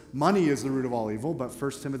 Just money is the root of all evil, but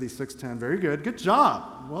 1 Timothy 6:10, very good. Good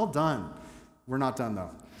job. Well done. We're not done,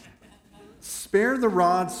 though. Spare the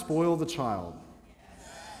rod, spoil the child.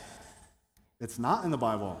 It's not in the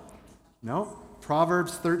Bible. No.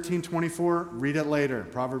 Proverbs 13:24, read it later.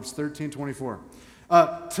 Proverbs 13:24.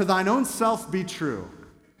 To thine own self be true.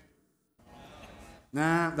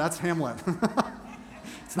 Nah, that's Hamlet.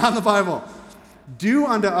 It's not in the Bible. Do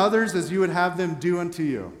unto others as you would have them do unto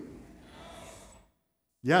you.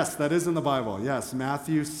 Yes, that is in the Bible. Yes,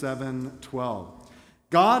 Matthew 7:12.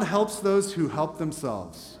 God helps those who help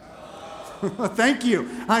themselves. Thank you.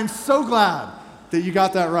 I'm so glad that you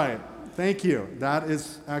got that right. Thank you. That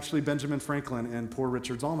is actually Benjamin Franklin in Poor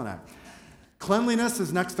Richard's Almanac. Cleanliness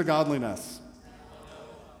is next to godliness.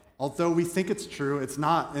 Although we think it's true, it's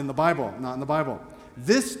not in the Bible. Not in the Bible.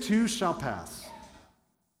 This too shall pass.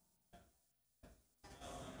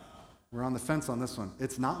 We're on the fence on this one.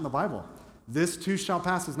 It's not in the Bible. This too shall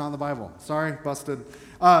pass is not in the Bible. Sorry, busted.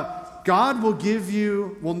 God will not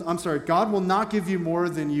give you more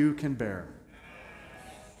than you can bear.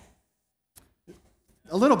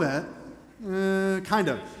 A little bit, kind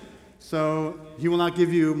of. So he will not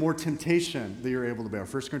give you more temptation that you're able to bear.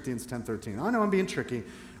 1 Corinthians 10:13. I know I'm being tricky.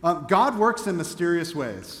 God works in mysterious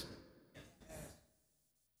ways.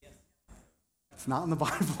 It's not in the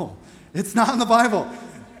Bible. It's not in the Bible.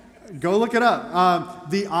 Go look it up.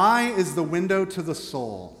 The eye is the window to the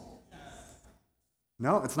soul.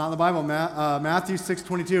 No, it's not in the Bible. Matthew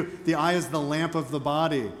 6:22. The eye is the lamp of the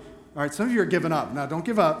body. All right, some of you are giving up. Now, don't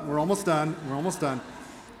give up. We're almost done. We're almost done.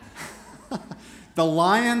 The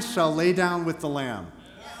lion shall lay down with the lamb.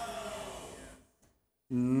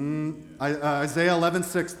 Isaiah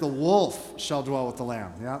 11:6, the wolf shall dwell with the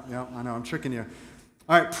lamb. Yeah, I know, I'm tricking you.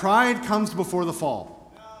 All right, pride comes before the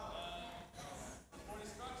fall.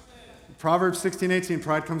 Proverbs 16:18,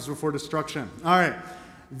 pride comes before destruction. All right,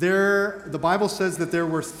 the Bible says that there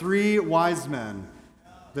were 3 wise men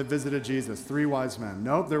that visited Jesus. 3 wise men.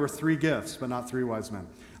 Nope, there were 3 gifts, but not 3 wise men.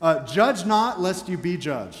 Judge not, lest you be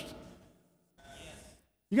judged.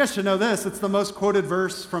 You guys should know this. It's the most quoted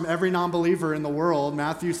verse from every non-believer in the world,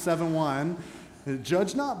 Matthew 7:1.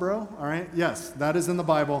 Judge not, bro. All right? Yes, that is in the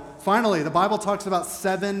Bible. Finally, the Bible talks about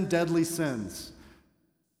 7 deadly sins.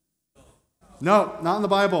 No, not in the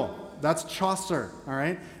Bible. That's Chaucer, all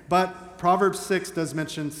right? But Proverbs 6 does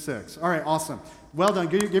mention 6. All right, awesome. Well done.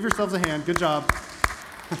 Give yourselves a hand. Good job.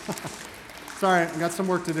 Sorry, I got some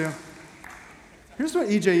work to do. Here's what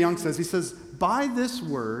E.J. Young says. He says, by this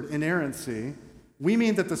word, inerrancy, we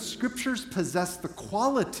mean that the scriptures possess the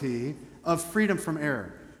quality of freedom from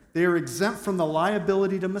error. They are exempt from the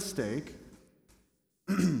liability to mistake.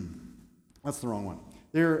 That's the wrong one.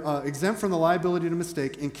 They're exempt from the liability to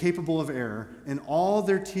mistake, incapable of error. In all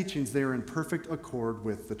their teachings, they are in perfect accord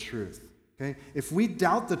with the truth. Okay? If we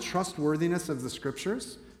doubt the trustworthiness of the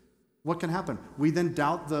scriptures, what can happen? We then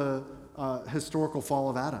doubt the historical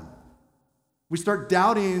fall of Adam. We start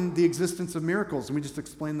doubting the existence of miracles, and we just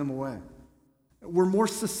explain them away. We're more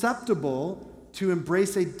susceptible to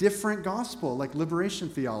embrace a different gospel, like liberation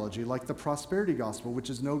theology, like the prosperity gospel, which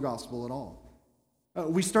is no gospel at all.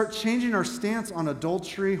 We start changing our stance on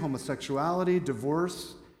adultery, homosexuality,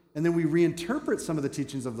 divorce, and then we reinterpret some of the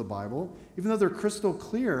teachings of the Bible, even though they're crystal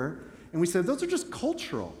clear, and we say those are just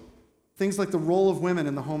cultural. Things like the role of women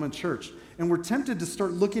in the home and church. And we're tempted to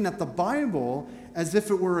start looking at the Bible as if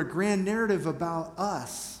it were a grand narrative about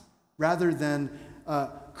us, rather than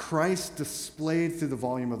Christ displayed through the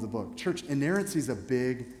volume of the book. Church, inerrancy is a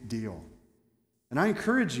big deal. And I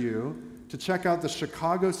encourage you to check out the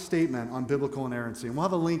Chicago Statement on Biblical Inerrancy. And we'll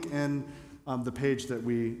have a link in the page that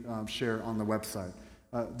we share on the website.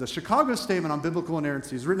 The Chicago Statement on Biblical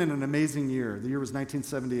Inerrancy is written in an amazing year. The year was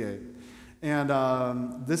 1978.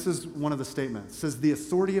 And this is one of the statements. It says, the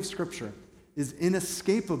authority of Scripture is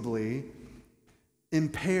inescapably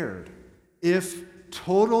impaired if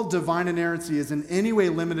total divine inerrancy is in any way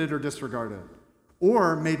limited or disregarded,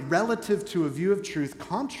 or made relative to a view of truth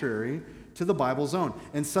contrary to the Bible's own.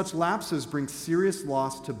 And such lapses bring serious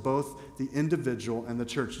loss to both the individual and the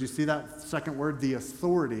church. Do you see that second word? The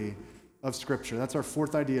authority of Scripture. That's our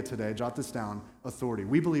fourth idea today. Jot this down. Authority.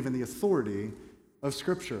 We believe in the authority of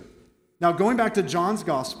Scripture. Now, going back to John's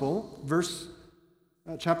Gospel,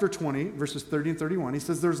 chapter 20, verses 30 and 31, he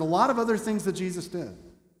says there's a lot of other things that Jesus did,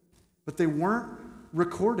 but they weren't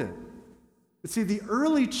recorded. But see, the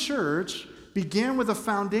early church began with a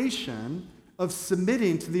foundation of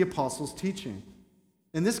submitting to the apostles' teaching.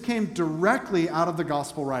 And this came directly out of the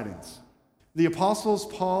gospel writings. The apostles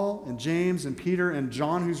Paul and James and Peter and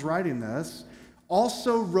John, who's writing this,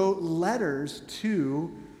 also wrote letters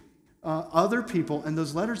to other people, and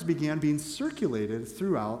those letters began being circulated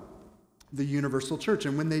throughout the universal church.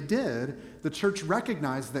 And when they did, the church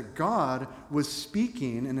recognized that God was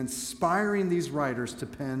speaking and inspiring these writers to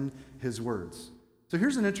pen his words. So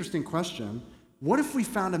here's an interesting question. What if we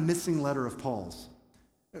found a missing letter of Paul's?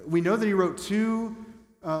 We know that he wrote 2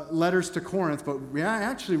 letters to Corinth, but he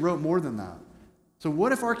actually wrote more than that. So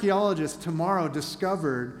what if archaeologists tomorrow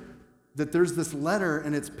discovered that there's this letter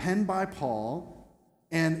and it's penned by Paul,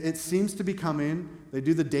 and it seems to be coming, they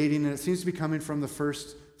do the dating, and it seems to be coming from the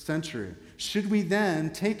 1st century. Should we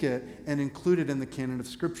then take it and include it in the canon of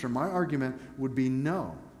Scripture? My argument would be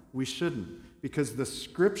no, we shouldn't, because the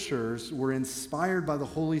Scriptures were inspired by the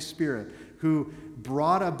Holy Spirit, who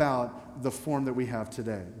brought about the form that we have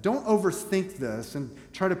today. Don't overthink this and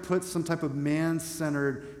try to put some type of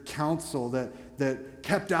man-centered counsel that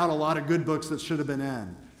kept out a lot of good books that should have been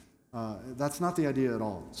in. That's not the idea at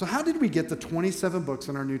all. So how did we get the 27 books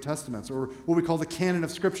in our New Testaments, or what we call the canon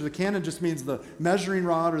of Scripture? The canon just means the measuring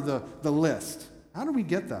rod or the list. How did we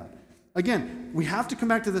get that? Again, we have to come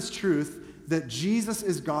back to this truth that Jesus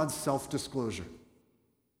is God's self-disclosure.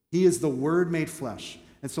 He is the Word made flesh.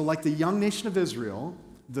 And so like the young nation of Israel,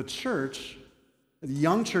 the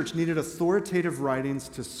young church needed authoritative writings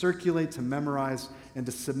to circulate, to memorize, and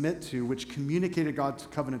to submit to, which communicated God's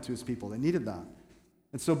covenant to his people. They needed that.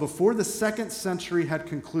 And so before the 2nd century had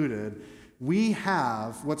concluded, we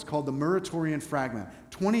have what's called the Muratorian fragment.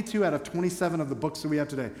 22 out of 27 of the books that we have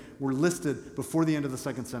today were listed before the end of the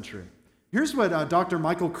 2nd century. Here's what Dr.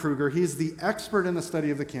 Michael Kruger, he's the expert in the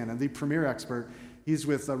study of the canon, the premier expert. He's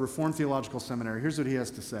with Reformed Theological Seminary. Here's what he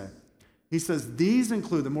has to say. He says, these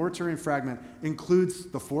include, the Muratorian fragment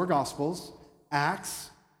includes the 4 Gospels, Acts,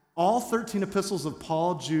 all 13 epistles of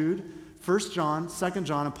Paul, Jude, 1 John, 2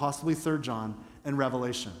 John, and possibly 3 John, and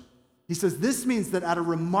Revelation. He says this means that at a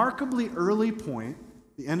remarkably early point,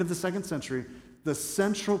 the end of the 2nd century, the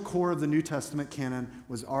central core of the New Testament canon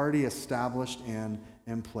was already established and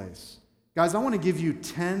in place. Guys, I want to give you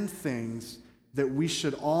 10 things that we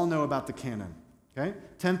should all know about the canon. Okay?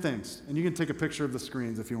 10 things. And you can take a picture of the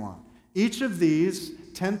screens if you want. Each of these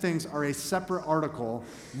 10 things are a separate article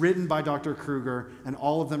written by Dr. Kruger, and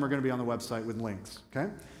all of them are going to be on the website with links,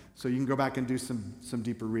 okay? So you can go back and do some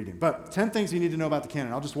deeper reading. But 10 things you need to know about the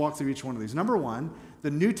canon. I'll just walk through each one of these. Number one,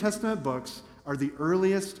 the New Testament books are the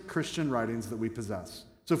earliest Christian writings that we possess.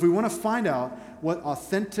 So if we want to find out what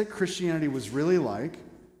authentic Christianity was really like,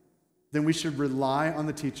 then we should rely on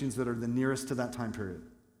the teachings that are the nearest to that time period.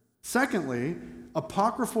 Secondly,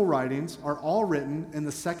 apocryphal writings are all written in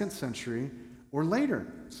the 2nd century or later.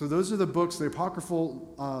 So those are the books, the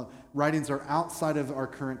apocryphal writings are outside of our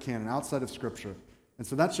current canon, outside of Scripture. And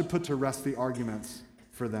so that should put to rest the arguments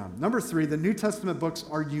for them. Number 3, the New Testament books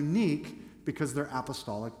are unique because they're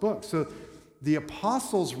apostolic books. So the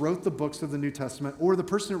apostles wrote the books of the New Testament, or the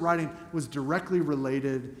person writing was directly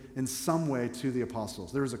related in some way to the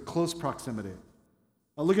apostles. There was a close proximity.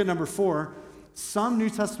 Now look at number 4. Some New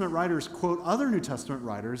Testament writers quote other New Testament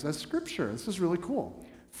writers as Scripture. This is really cool.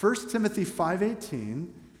 1 Timothy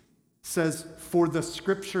 5:18 says, "For the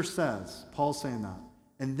Scripture says," Paul's saying that.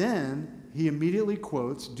 And then he immediately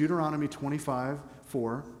quotes Deuteronomy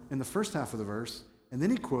 25:4 in the first half of the verse, and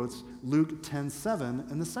then he quotes Luke 10:7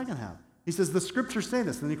 in the second half. He says, "The Scriptures say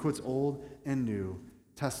this," and then he quotes Old and New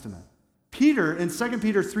Testament. Peter, in 2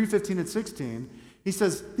 Peter 3:15 and 16, he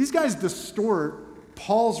says, these guys distort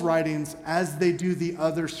Paul's writings as they do the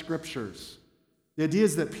other Scriptures. The idea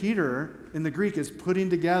is that Peter, in the Greek, is putting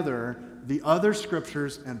together the other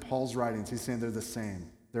Scriptures and Paul's writings. He's saying they're the same.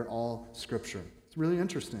 They're all Scripture. It's really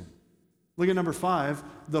interesting. Look at number 5.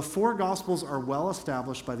 The 4 Gospels are well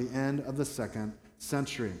established by the end of the 2nd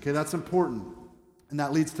century. Okay, that's important. And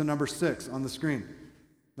that leads to number 6 on the screen.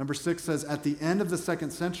 Number 6 says, at the end of the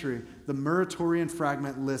 2nd century, the Muratorian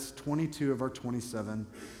fragment lists 22 of our 27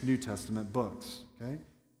 New Testament books. Okay?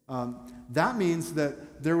 That means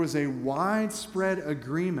that there was a widespread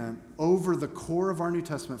agreement over the core of our New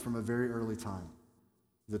Testament from a very early time.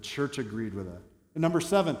 The church agreed with it. And number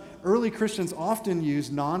 7, early Christians often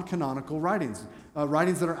use non-canonical writings,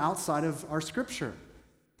 writings that are outside of our Scripture.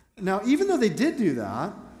 Now, even though they did do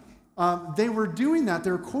that, they were doing that,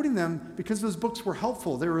 they were quoting them because those books were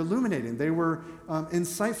helpful, they were illuminating, they were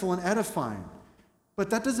insightful and edifying. But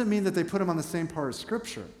that doesn't mean that they put them on the same par as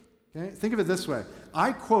Scripture. Okay? Think of it this way.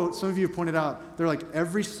 I quote, some of you have pointed out, they're like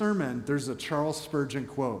every sermon, there's a Charles Spurgeon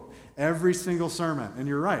quote. Every single sermon. And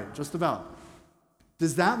you're right, just about.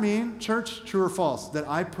 Does that mean, church, true or false, that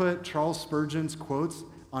I put Charles Spurgeon's quotes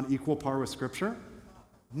on equal par with Scripture?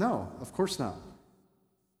 No, of course not.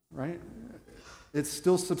 Right? It's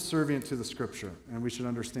still subservient to the Scripture, and we should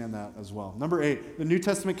understand that as well. Number 8, the New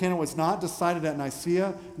Testament canon was not decided at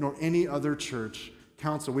Nicaea nor any other church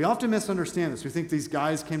council. We often misunderstand this. We think these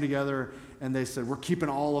guys came together and they said, we're keeping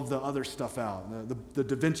all of the other stuff out. The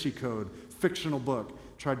Da Vinci Code, fictional book,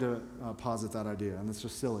 tried to posit that idea, and it's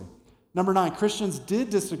just silly. Number 9, Christians did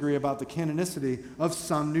disagree about the canonicity of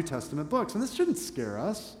some New Testament books, and this shouldn't scare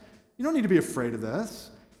us. You don't need to be afraid of this.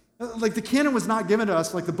 Like the canon was not given to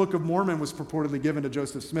us like the Book of Mormon was purportedly given to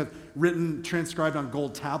Joseph Smith, written, transcribed on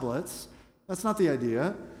gold tablets. That's not the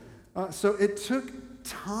idea. So it took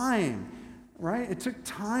time, right? It took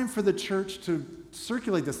time for the church to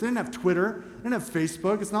circulate this. They didn't have Twitter, they didn't have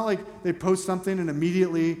Facebook. It's not like they post something and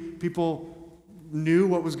immediately people knew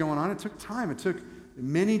what was going on. It took time. It took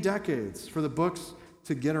many decades for the books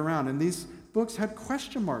to get around. And these books had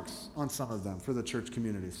question marks on some of them for the church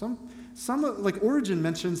community. Some like Origen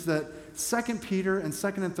mentions that 2 Peter and 2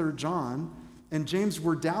 and 3 John and James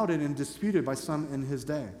were doubted and disputed by some in his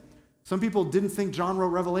day. Some people didn't think John wrote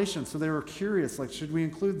Revelation, so they were curious, like, should we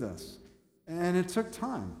include this? And it took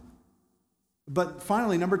time. But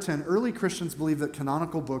finally, number 10, early Christians believed that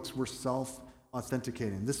canonical books were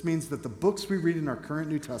self-authenticating. This means that the books we read in our current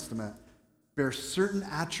New Testament bear certain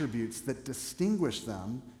attributes that distinguish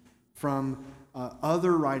them from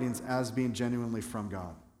other writings as being genuinely from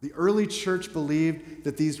God. The early church believed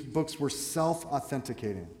that these books were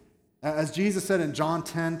self-authenticating. As Jesus said in John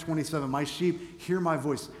 10:27, my sheep hear my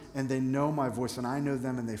voice, and they know my voice, and I know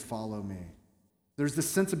them, and they follow me. There's this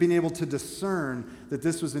sense of being able to discern that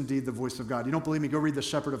this was indeed the voice of God. You don't believe me? Go read The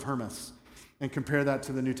Shepherd of Hermas and compare that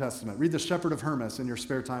to the New Testament. Read The Shepherd of Hermas in your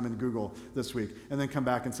spare time in Google this week, and then come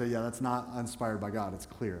back and say, yeah, that's not inspired by God. It's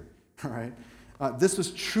clear, all right? This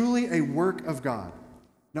was truly a work of God.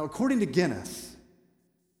 Now, according to Guinness,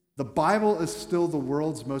 the Bible is still the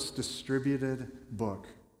world's most distributed book.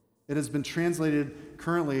 It has been translated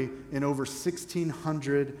currently in over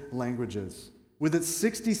 1,600 languages. With its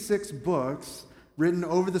 66 books written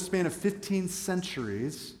over the span of 15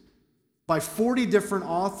 centuries by 40 different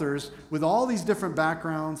authors with all these different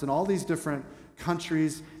backgrounds and all these different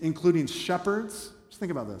countries, including shepherds. Just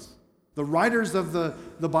think about this. The writers of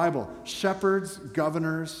the Bible, shepherds,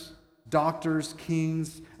 governors, doctors,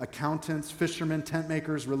 kings, accountants, fishermen, tent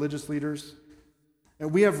makers, religious leaders.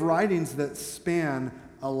 And we have writings that span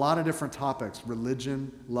a lot of different topics: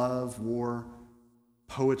 religion, love, war,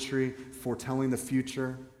 poetry, foretelling the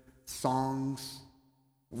future, songs,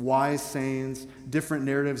 wise sayings, different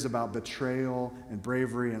narratives about betrayal and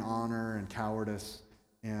bravery and honor and cowardice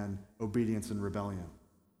and obedience and rebellion.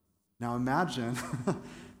 Now imagine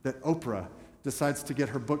that Oprah decides to get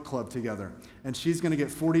her book club together, and she's going to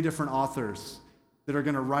get 40 different authors that are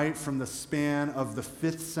going to write from the span of the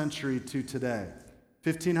 5th century to today,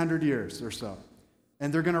 1,500 years or so.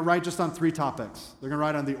 And they're going to write just on 3 topics. They're going to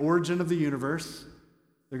write on the origin of the universe,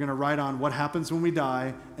 they're going to write on what happens when we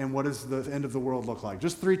die, and what does the end of the world look like.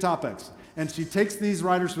 Just 3 topics. And she takes these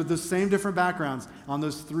writers with the same different backgrounds on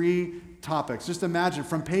those 3 topics. Just imagine,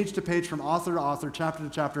 from page to page, from author to author, chapter to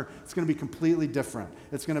chapter, it's going to be completely different.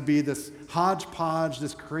 It's going to be this hodgepodge,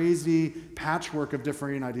 this crazy patchwork of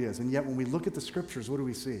differing ideas. And yet when we look at the scriptures, what do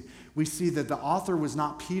we see? We see that the author was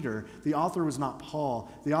not Peter, the author was not Paul,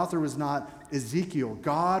 the author was not Ezekiel.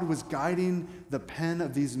 God was guiding the pen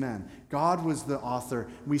of these men. God was the author.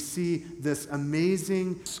 We see this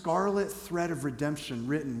amazing scarlet thread of redemption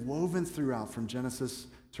written, woven throughout from Genesis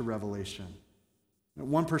to Revelation.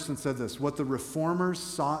 One person said this: what the reformers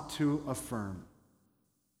sought to affirm.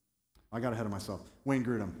 I got ahead of myself. Wayne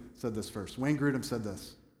Grudem said this first. Wayne Grudem said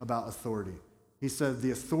this about authority. He said,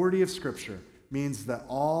 the authority of Scripture means that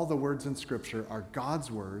all the words in Scripture are God's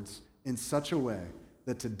words in such a way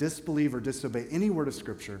that to disbelieve or disobey any word of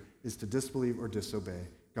Scripture is to disbelieve or disobey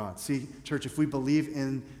God. See, church, if we believe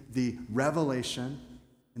in the revelation,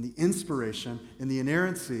 in the inspiration, in the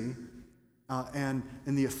inerrancy, and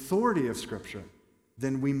in the authority of Scripture,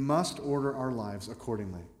 then we must order our lives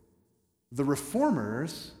accordingly. The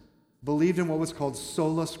reformers believed in what was called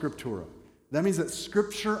sola scriptura. That means that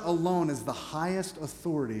Scripture alone is the highest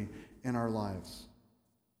authority in our lives.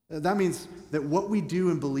 That means that what we do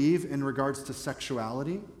and believe in regards to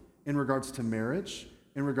sexuality, in regards to marriage,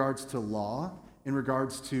 in regards to law, in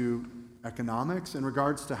regards to economics, in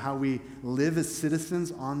regards to how we live as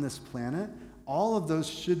citizens on this planet, all of those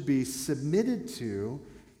should be submitted to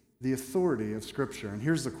the authority of Scripture. And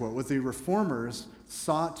here's the quote: what the reformers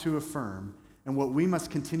sought to affirm, and what we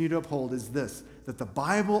must continue to uphold, is this: that the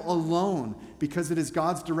Bible alone, because it is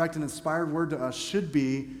God's direct and inspired word to us, should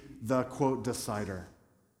be the, quote, decider.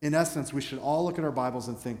 In essence, we should all look at our Bibles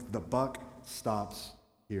and think, the buck stops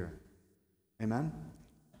here. Amen?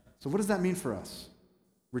 So what does that mean for us?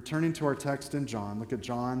 Returning to our text in John, look at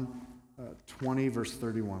John 20, verse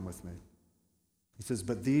 31 with me. He says,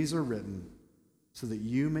 but these are written so that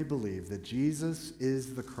you may believe that Jesus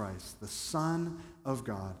is the Christ, the Son of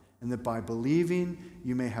God, and that by believing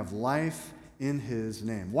you may have life in his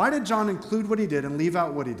name. Why did John include what he did and leave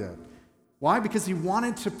out what he did? Why? Because he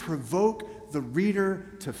wanted to provoke the reader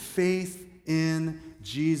to faith in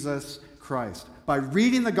Jesus Christ. By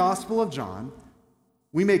reading the Gospel of John,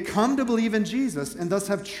 we may come to believe in Jesus and thus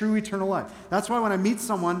have true eternal life. That's why when I meet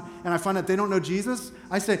someone and I find that they don't know Jesus,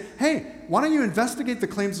 I say, hey, why don't you investigate the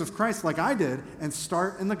claims of Christ like I did and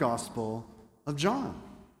start in the Gospel of John?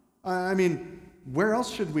 I mean, where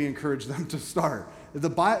else should we encourage them to start? The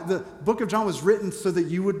book of John was written so that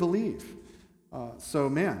you would believe. So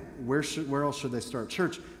man, where else should they start?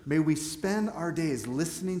 Church, may we spend our days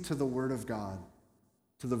listening to the Word of God,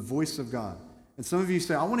 to the voice of God. And some of you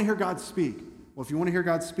say, I want to hear God speak. Well, if you want to hear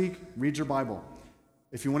God speak, read your Bible.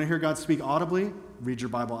 If you want to hear God speak audibly, read your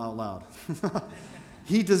Bible out loud.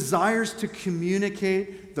 He desires to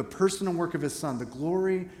communicate the person and work of his Son, the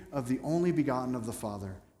glory of the only begotten of the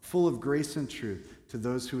Father, full of grace and truth to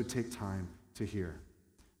those who would take time to hear.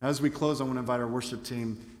 As we close, I want to invite our worship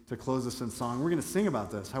team to close us in song. We're going to sing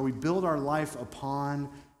about this, how we build our life upon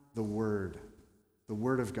the Word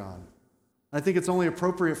of God. I think it's only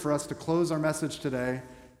appropriate for us to close our message today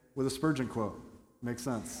with a Spurgeon quote. Makes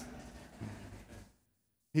sense.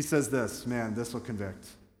 He says this, man, this will convict.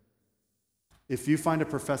 If you find a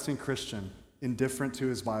professing Christian indifferent to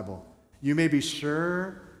his Bible, you may be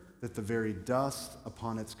sure that the very dust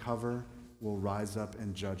upon its cover will rise up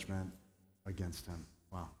in judgment against him.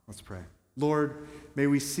 Wow, let's pray. Lord, may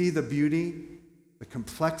we see the beauty, the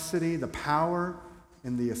complexity, the power,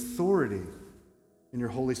 and the authority in your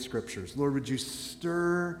holy scriptures. Lord, would you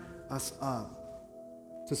stir us up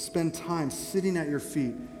to spend time sitting at your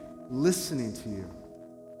feet, listening to you,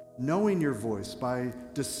 knowing your voice by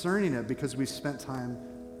discerning it because we've spent time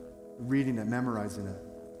reading it, memorizing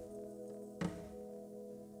it.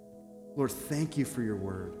 Lord, thank you for your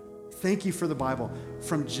word. Thank you for the Bible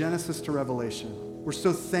from Genesis to Revelation. We're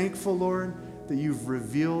so thankful, Lord, that you've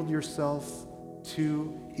revealed yourself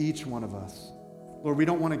to each one of us. Lord, we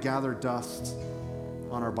don't want to gather dust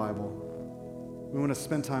on our Bible. We want to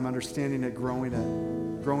spend time understanding it, growing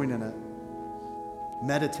in it,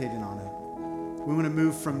 meditating on it. We want to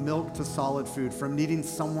move from milk to solid food, from needing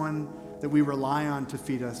someone that we rely on to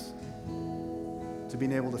feed us, to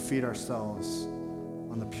being able to feed ourselves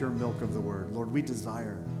on the pure milk of the Word. Lord, we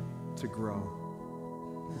desire to grow.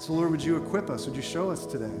 And so, Lord, would you equip us? Would you show us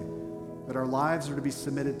today that our lives are to be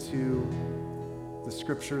submitted to the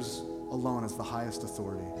Scriptures alone as the highest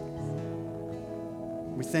authority?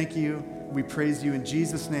 We thank you. We praise you in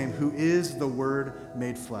Jesus' name, who is the Word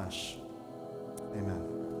made flesh. Amen.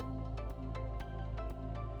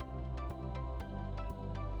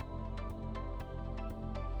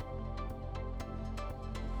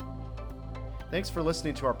 Thanks for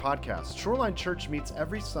listening to our podcast. Shoreline Church meets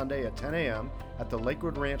every Sunday at 10 a.m. at the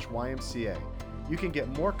Lakewood Ranch YMCA. You can get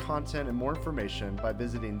more content and more information by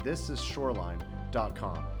visiting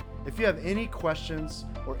thisisshoreline.com. If you have any questions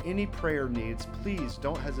or any prayer needs, please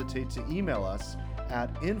don't hesitate to email us at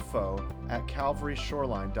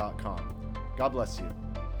info@calvaryshoreline.com. God bless you.